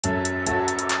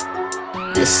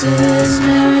This is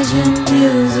marriage and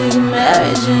music,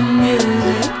 marriage and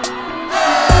music.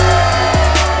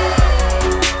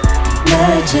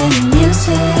 Marriage and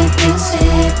music,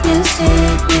 music,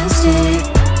 music, music.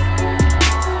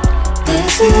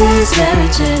 This is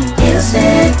marriage and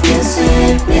music,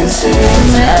 music, music,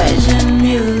 marriage and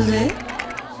music.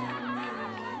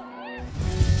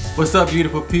 What's up,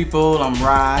 beautiful people? I'm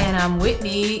Rye. And I'm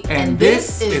Whitney. And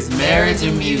this is Marriage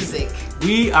and Music.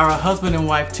 We are a husband and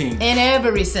wife team. In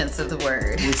every sense of the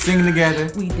word. We sing together.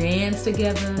 We dance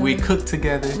together. We cook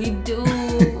together. We do.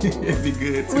 It'd be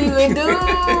good too. We do.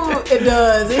 It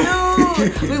does. It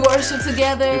do. We worship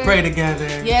together. We pray together.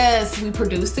 Yes. We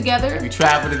produce together. We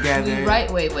travel together.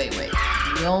 Wait. We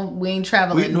ain't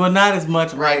traveling. Well, not as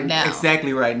much right now.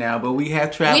 Exactly right now, but we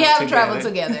have traveled together. together. Traveled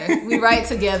together. We write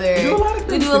together.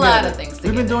 We do a lot of things together.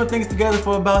 We've been doing things together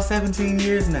for about 17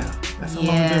 years now. That's how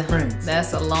long we've been friends.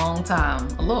 That's a long time.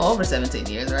 A little over 17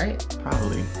 years, right?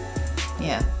 Probably.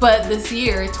 Yeah. But this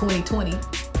year, 2020,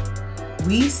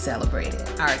 we celebrated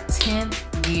our 10th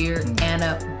year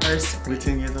anniversary. We're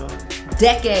 10 years old?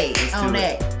 Decade on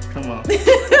that. Come on.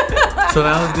 So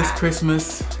that was this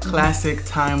Christmas classic,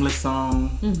 timeless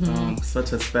song.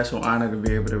 Such a special honor to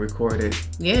be able to record it.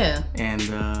 Yeah. And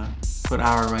put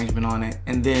our arrangement on it.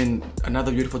 And then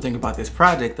another beautiful thing about this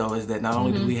project, though, is that not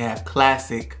only do we have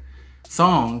classic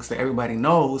songs that everybody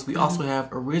knows, we also have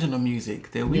original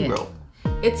music that we wrote.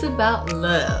 It's About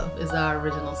Love is our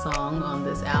original song on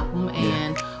this album,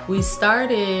 and we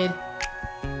started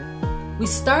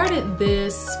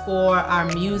this for our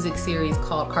music series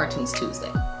called Cartoons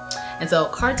Tuesday. And so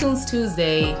Cartoons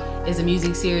Tuesday is a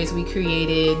music series we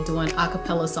created doing a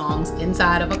cappella songs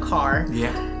inside of a car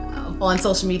on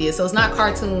social media. So it's not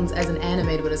cartoons as an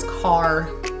animated, but it's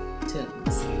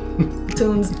car-toons.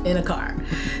 Tunes in a car.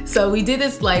 So we did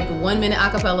this like 1 minute a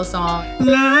cappella song. La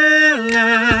la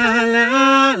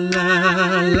la la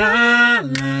la la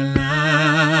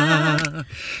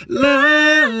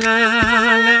la la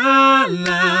la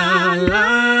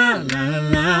la la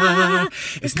la.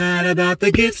 It's not about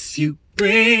the gifts you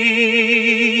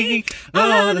bring,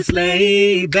 all the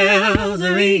sleigh bells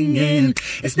are ringing.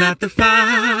 It's not the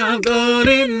 5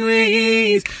 golden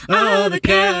rings, all the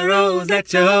carols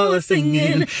that you're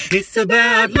singing. It's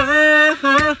about love,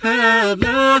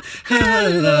 love,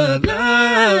 love,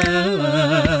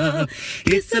 love.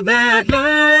 It's about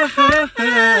love,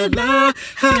 love, love,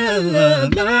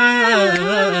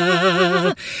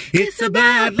 love. It's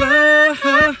about love,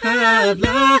 love,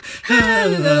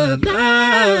 love,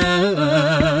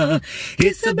 love.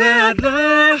 It's about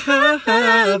love,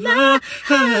 love,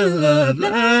 love,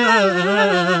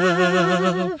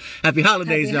 love. Happy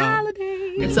holidays, y'all.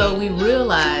 And so we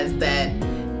realized that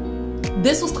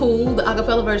this was cool, the a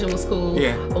cappella version was cool.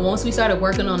 Yeah. But once we started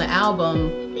working on the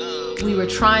album, we were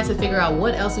trying to figure out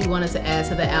what else we wanted to add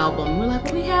to the album. We're like,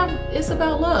 well, It's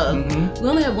About Love. We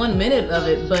only have 1 minute of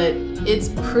it, but it's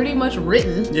pretty much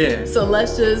written. Yeah. So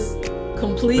let's just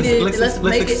complete it. Let's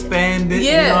expand it.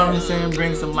 Yeah. You know what I'm saying?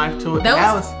 Bring some life to it.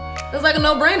 It was like a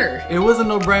no-brainer. It was a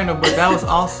no-brainer, but that was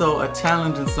also a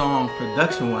challenging song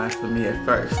production-wise for me at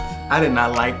first. I did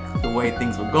not like the way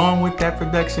things were going with that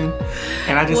production,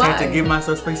 and I just had to give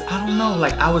myself space. I don't know,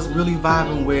 like I was really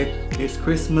vibing with It's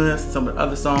Christmas, some of the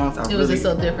other songs. It was just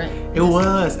so different. It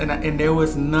was, and there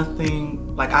was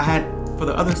nothing, like I had, for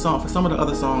some of the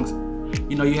other songs,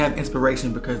 you know, you have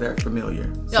inspiration because they're familiar.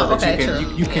 So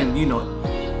you can, you know,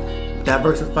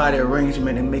 diversify the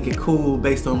arrangement and make it cool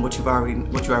based on what you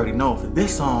already know. For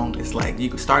this song, it's like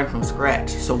you starting from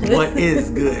scratch. So what is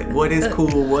good? What is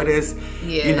cool? What is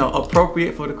you know,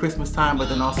 appropriate for the Christmas time, but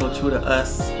then also true to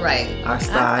us, right? Our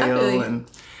style. And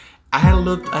I had a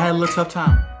little tough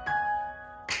time.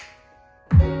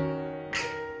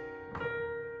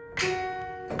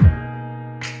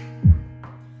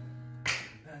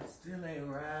 That still ain't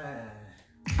right.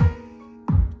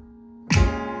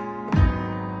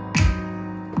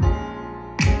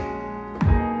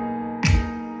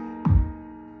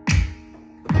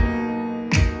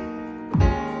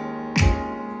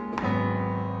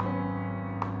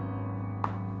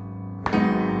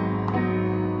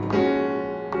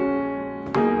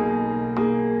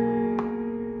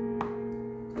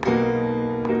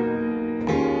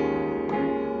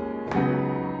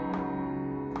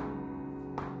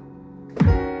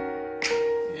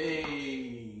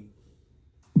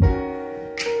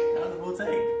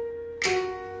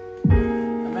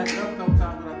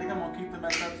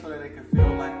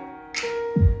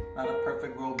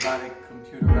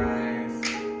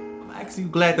 I'm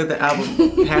glad that the album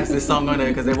has this song on there,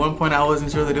 because at one point I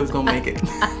wasn't sure that it was gonna make it.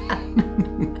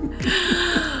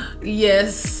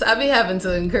 Yes, I be having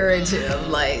to encourage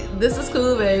him. Like, this is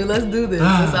cool, baby. Let's do this.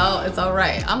 It's all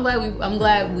right. I'm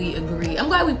glad we agree. I'm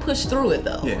glad we pushed through it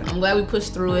though. Yeah. I'm glad we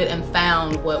pushed through it and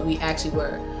found what we actually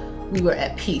were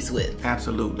at peace with.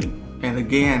 Absolutely. And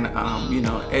again, you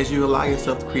know, as you allow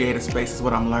yourself to create a space, is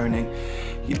what I'm learning.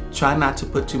 You try not to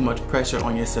put too much pressure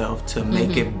on yourself to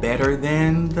make it better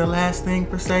than the last thing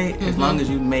per se. As long as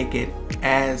you make it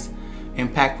as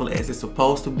impactful as it's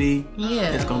supposed to be,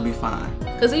 it's gonna be fine.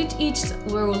 Because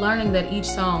we're learning that each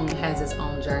song has its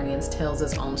own journey and tells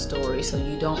its own story. So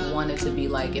you don't want it to be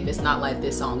like, if it's not like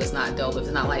this song, it's not dope. If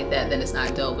it's not like that, then it's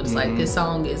not dope. But it's like, this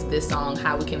song is this song.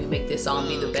 How can we make this song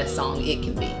be the best song it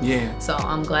can be? Yeah. So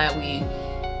I'm glad we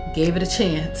gave it a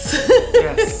chance.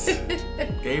 Yes.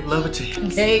 Gave love a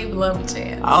chance. Gave love a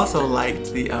chance. I also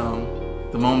liked the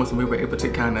moments when we were able to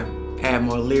kind of add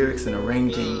more lyrics and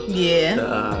arranging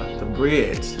the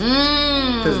bridge,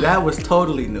 because that was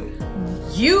totally new.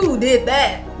 You did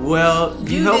that. Well,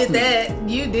 you did that.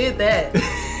 You did that.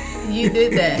 You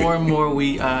did that. More and more,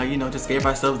 we you know, just gave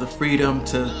ourselves the freedom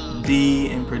to be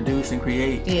and produce and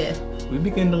create. Yeah. We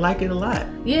begin to like it a lot.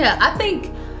 Yeah, I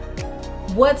think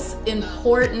what's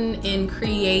important in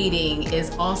creating is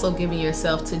also giving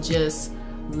yourself to just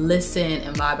listen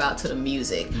and vibe out to the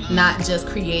music, not just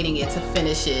creating it to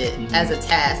finish it as a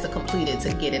task, to complete it,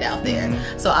 to get it out there.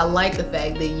 So I like the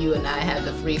fact that you and I have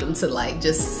the freedom to like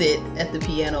just sit at the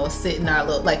piano, sit in our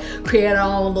little, like, create our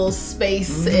own little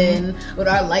space and with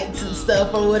our lights and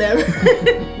stuff or whatever.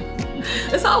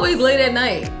 It's always late at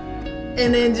night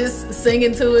and then just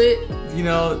singing to it. You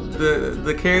know,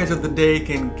 the cares of the day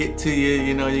can get to you.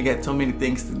 You know, you got so many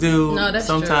things to do. No, that's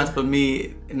Sometimes true. For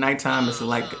me, nighttime is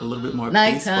like a little bit more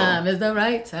nighttime peaceful. Is the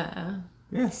right time.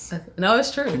 Yes. No,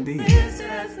 it's true. Indeed. It's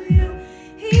just for you.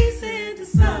 He sent the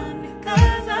sun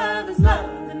because of his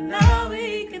love, and now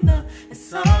we can love.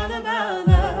 It's all about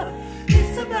love.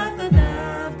 It's about the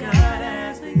love God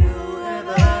has for you.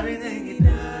 Everything he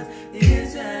does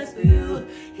is just for you.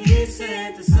 He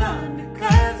sent the sun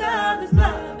because of his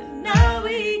love, and now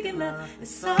we can love.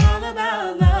 It's all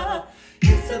about love.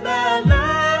 It's about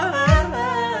love, love,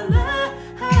 love, love.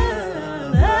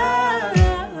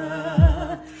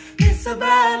 It's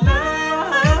about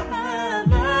love, love,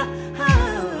 love.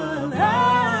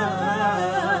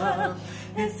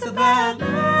 It's about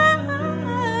love.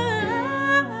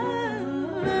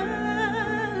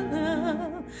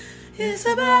 It's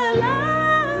about love.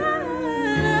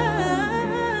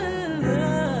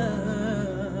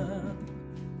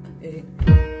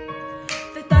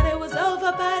 They thought it was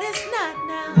over, but it's not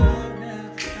now.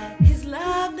 His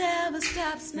love never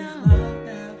stops now.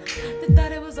 They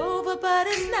thought it was over, but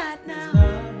it's not now.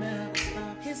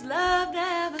 His love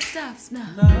never stops now.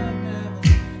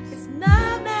 His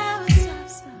love never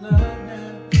stops now.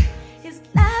 His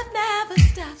love never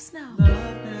stops now.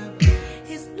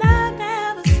 His love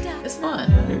never stops. It's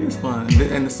fun. It is fun.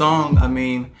 And the song, I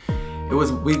mean, it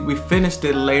was, we finished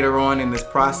it later on in this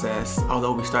process,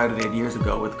 although we started it years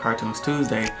ago with Cartoons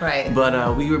Tuesday. Right.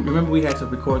 But we remember we had to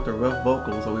record the rough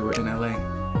vocals when we were in LA.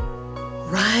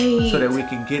 Right. So that we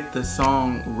could get the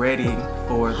song ready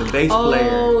for the bass player.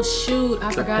 Oh shoot,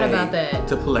 I forgot about that.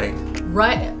 To play.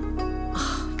 Right.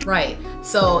 Right.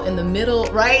 So in the middle,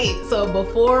 right. So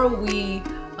before we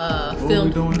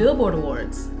filmed Billboard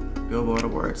Awards. Billboard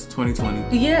Awards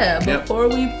 2020. Yeah, before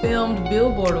we filmed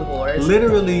Billboard Awards.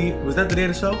 Literally, was that the day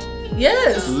of the show?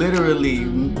 Yes. Literally,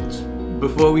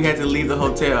 before we had to leave the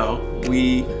hotel,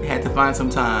 we had to find some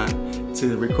time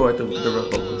to record the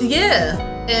rough vocals. Yeah,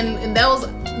 and that was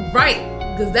right,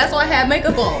 because that's why I had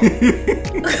makeup on.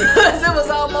 Because it was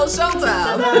almost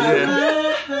showtime.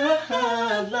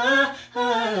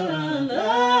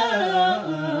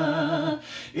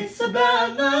 It's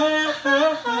about love,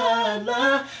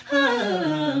 love,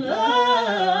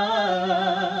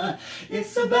 love.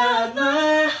 It's about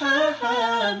love,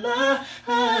 love,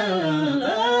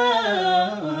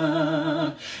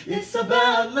 love. It's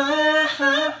about love,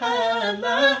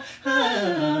 love,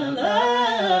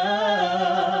 love.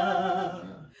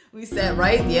 We sat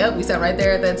right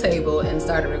there at that table and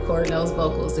started recording those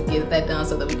vocals to get that done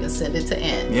so that we could send it to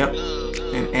Ant. Yep,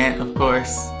 and Ant, of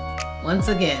course. Once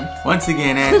again,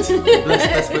 Ant, bless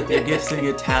us with your gifts and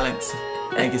your talents.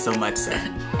 Thank you so much, sir.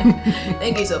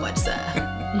 Thank you so much, sir.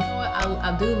 You know what?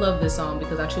 I do love this song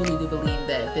because I truly do believe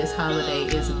that this holiday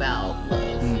is about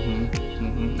love.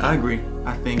 I agree.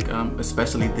 I think,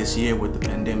 especially this year with the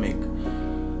pandemic,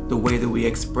 the way that we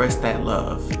express that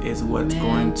love is what's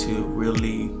going to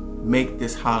really make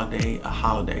this holiday a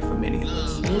holiday for many of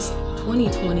us. This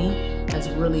 2020 has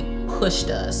really pushed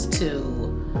us to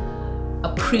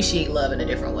appreciate love in a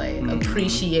different way.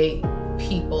 Appreciate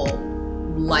people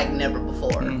like never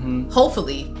before.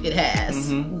 Hopefully it has,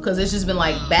 because it's just been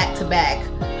like back to back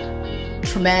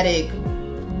traumatic,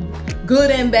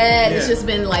 good and bad. It's just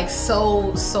been like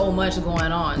so much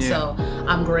going on. So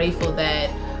I'm grateful that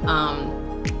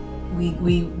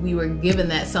we were given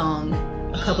that song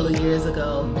a couple of years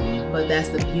ago. But that's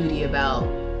the beauty about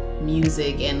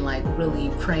music, and like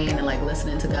really praying and like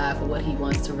listening to God for what He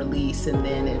wants to release, and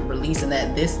then releasing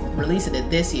it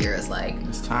this year is like,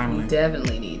 it's timely. We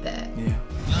definitely need that.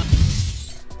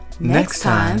 Next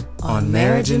time on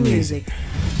Marriage and Music.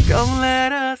 Come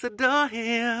let us adore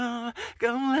Him.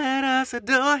 Come let us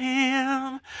adore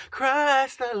Him.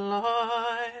 Christ the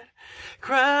Lord.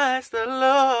 Christ the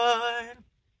Lord.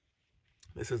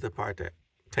 This is the part that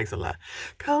takes a lot.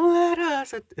 Come let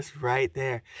us, it's right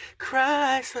there.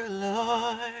 Christ the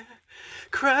Lord.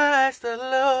 Christ the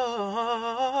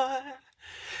Lord.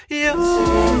 Your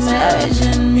Marriage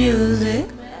and Music.